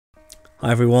Hi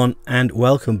everyone, and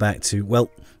welcome back to, well,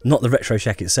 not the Retro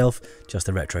Shack itself, just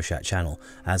the Retro Shack channel,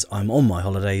 as I'm on my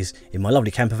holidays in my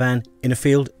lovely camper van in a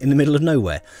field in the middle of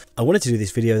nowhere. I wanted to do this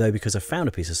video though because I found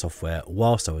a piece of software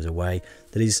whilst I was away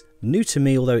that is new to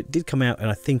me, although it did come out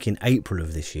I think in April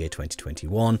of this year,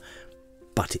 2021,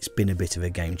 but it's been a bit of a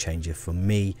game changer for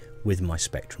me with my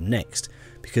Spectrum Next,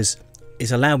 because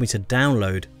it's allowed me to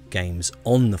download games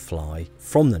on the fly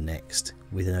from the Next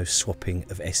with no swapping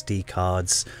of SD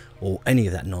cards or any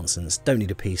of that nonsense. Don't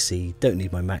need a PC, don't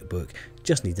need my MacBook,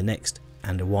 just need the Next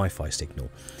and a Wi-Fi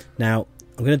signal. Now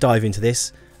I'm going to dive into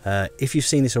this. If you've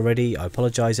seen this already, I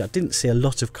apologise. I didn't see a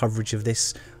lot of coverage of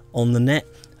this on the net,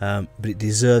 but it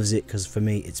deserves it because for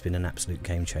me it's been an absolute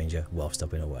game changer whilst I've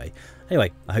been away.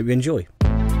 Anyway, I hope you enjoy.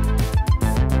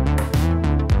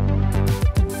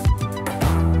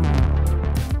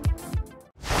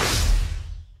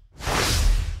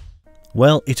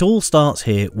 Well, it all starts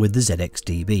here with the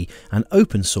ZXDB, an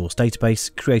open source database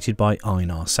created by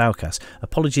Einar Saukas.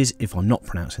 Apologies if I'm not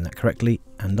pronouncing that correctly,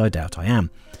 and I doubt I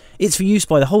am. It's for use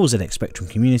by the whole ZX Spectrum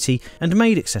community and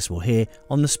made accessible here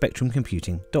on the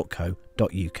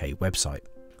spectrumcomputing.co.uk website.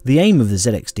 The aim of the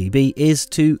ZXDB is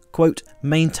to, quote,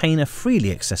 maintain a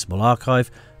freely accessible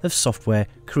archive of software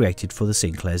created for the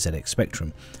Sinclair ZX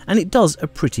Spectrum, and it does a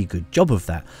pretty good job of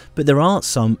that, but there are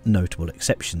some notable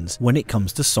exceptions when it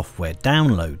comes to software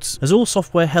downloads, as all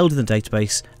software held in the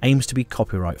database aims to be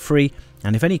copyright free,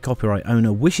 and if any copyright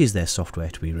owner wishes their software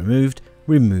to be removed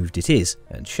it is,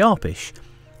 and sharpish.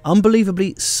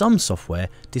 Unbelievably, some software,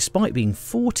 despite being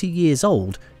 40 years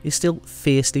old, is still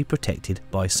fiercely protected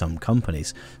by some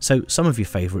companies, so some of your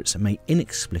favourites may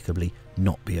inexplicably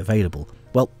not be available.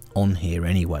 Well, on here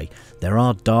anyway. There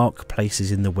are dark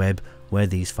places in the web where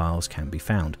these files can be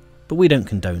found, but we don't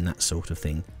condone that sort of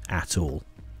thing at all.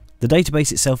 The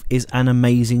database itself is an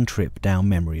amazing trip down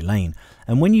memory lane,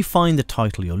 and when you find the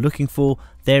title you're looking for,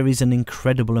 there is an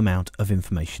incredible amount of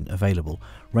information available,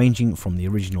 ranging from the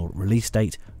original release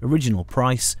date, original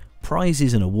price,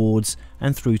 prizes and awards,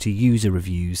 and through to user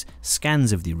reviews,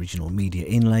 scans of the original media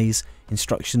inlays,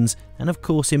 instructions, and of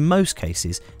course in most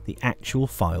cases the actual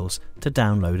files to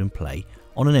download and play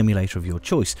on an emulator of your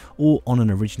choice, or on an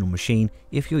original machine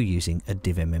if you're using a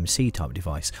DivMMC type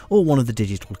device, or one of the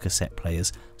digital cassette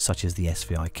players such as the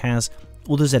SVI Kaz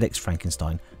or the ZX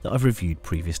Frankenstein that I've reviewed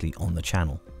previously on the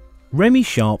channel. Remy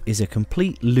Sharp is a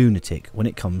complete lunatic when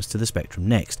it comes to the Spectrum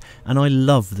Next, and I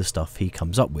love the stuff he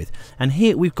comes up with, and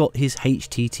here we've got his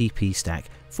HTTP stack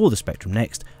for the Spectrum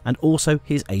Next and also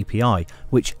his API,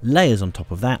 which layers on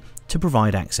top of that to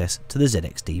provide access to the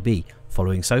ZXDB.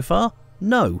 Following so far?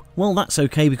 No. Well, that's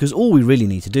okay, because all we really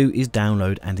need to do is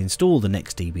download and install the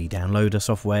NextDB downloader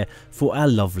software for our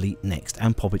lovely Next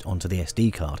and pop it onto the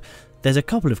SD card. There's a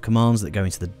couple of commands that go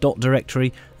into the dot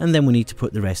directory, and then we need to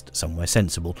put the rest somewhere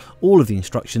sensible. All of the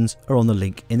instructions are on the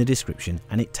link in the description,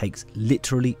 and it takes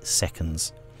literally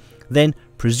seconds. Then,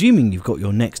 presuming you've got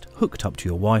your Next hooked up to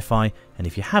your Wi-Fi, and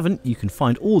if you haven't, you can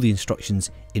find all the instructions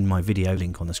in my video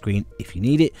link on the screen if you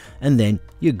need it, and then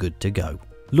you're good to go.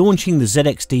 Launching the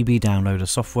ZXDB downloader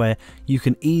software, you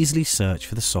can easily search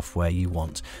for the software you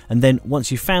want, and then once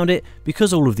you've found it,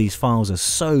 because all of these files are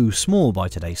so small by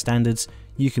today's standards,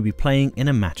 you can be playing in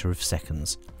a matter of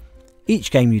seconds.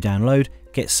 Each game you download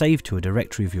gets saved to a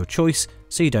directory of your choice,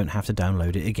 so you don't have to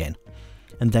download it again.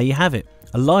 And there you have it,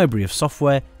 a library of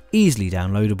software easily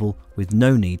downloadable with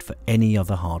no need for any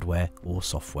other hardware or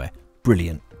software.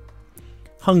 Brilliant.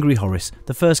 Hungry Horace,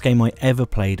 the first game I ever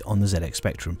played on the ZX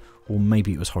Spectrum, or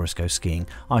maybe it was Horace Goes Skiing,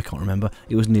 I can't remember,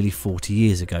 it was nearly 40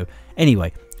 years ago.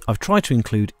 Anyway, I've tried to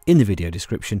include in the video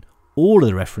description all of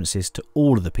the references to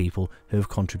all of the people who have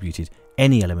contributed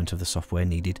any element of the software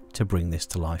needed to bring this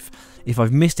to life. If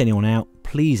I've missed anyone out,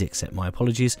 please accept my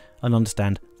apologies and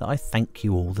understand that I thank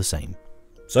you all the same.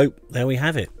 So there we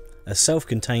have it, a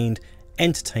self-contained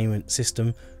entertainment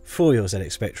system for your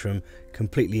ZX Spectrum,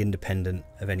 completely independent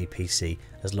of any PC,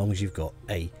 as long as you've got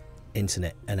a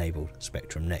internet enabled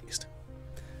Spectrum Next.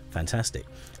 Fantastic.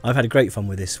 I've had a great fun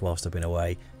with this whilst I've been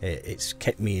away. It's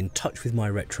kept me in touch with my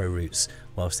retro roots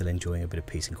while still enjoying a bit of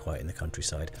peace and quiet in the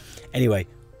countryside. Anyway,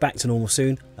 back to normal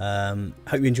soon.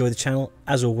 Hope you enjoy the channel.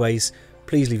 As always,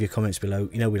 please leave your comments below.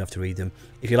 You know we love to read them.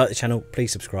 If you like the channel,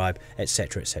 please subscribe,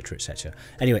 etc, etc, etc.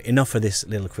 Anyway, enough for this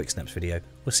little quick snaps video.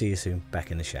 We'll see you soon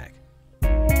back in the shack.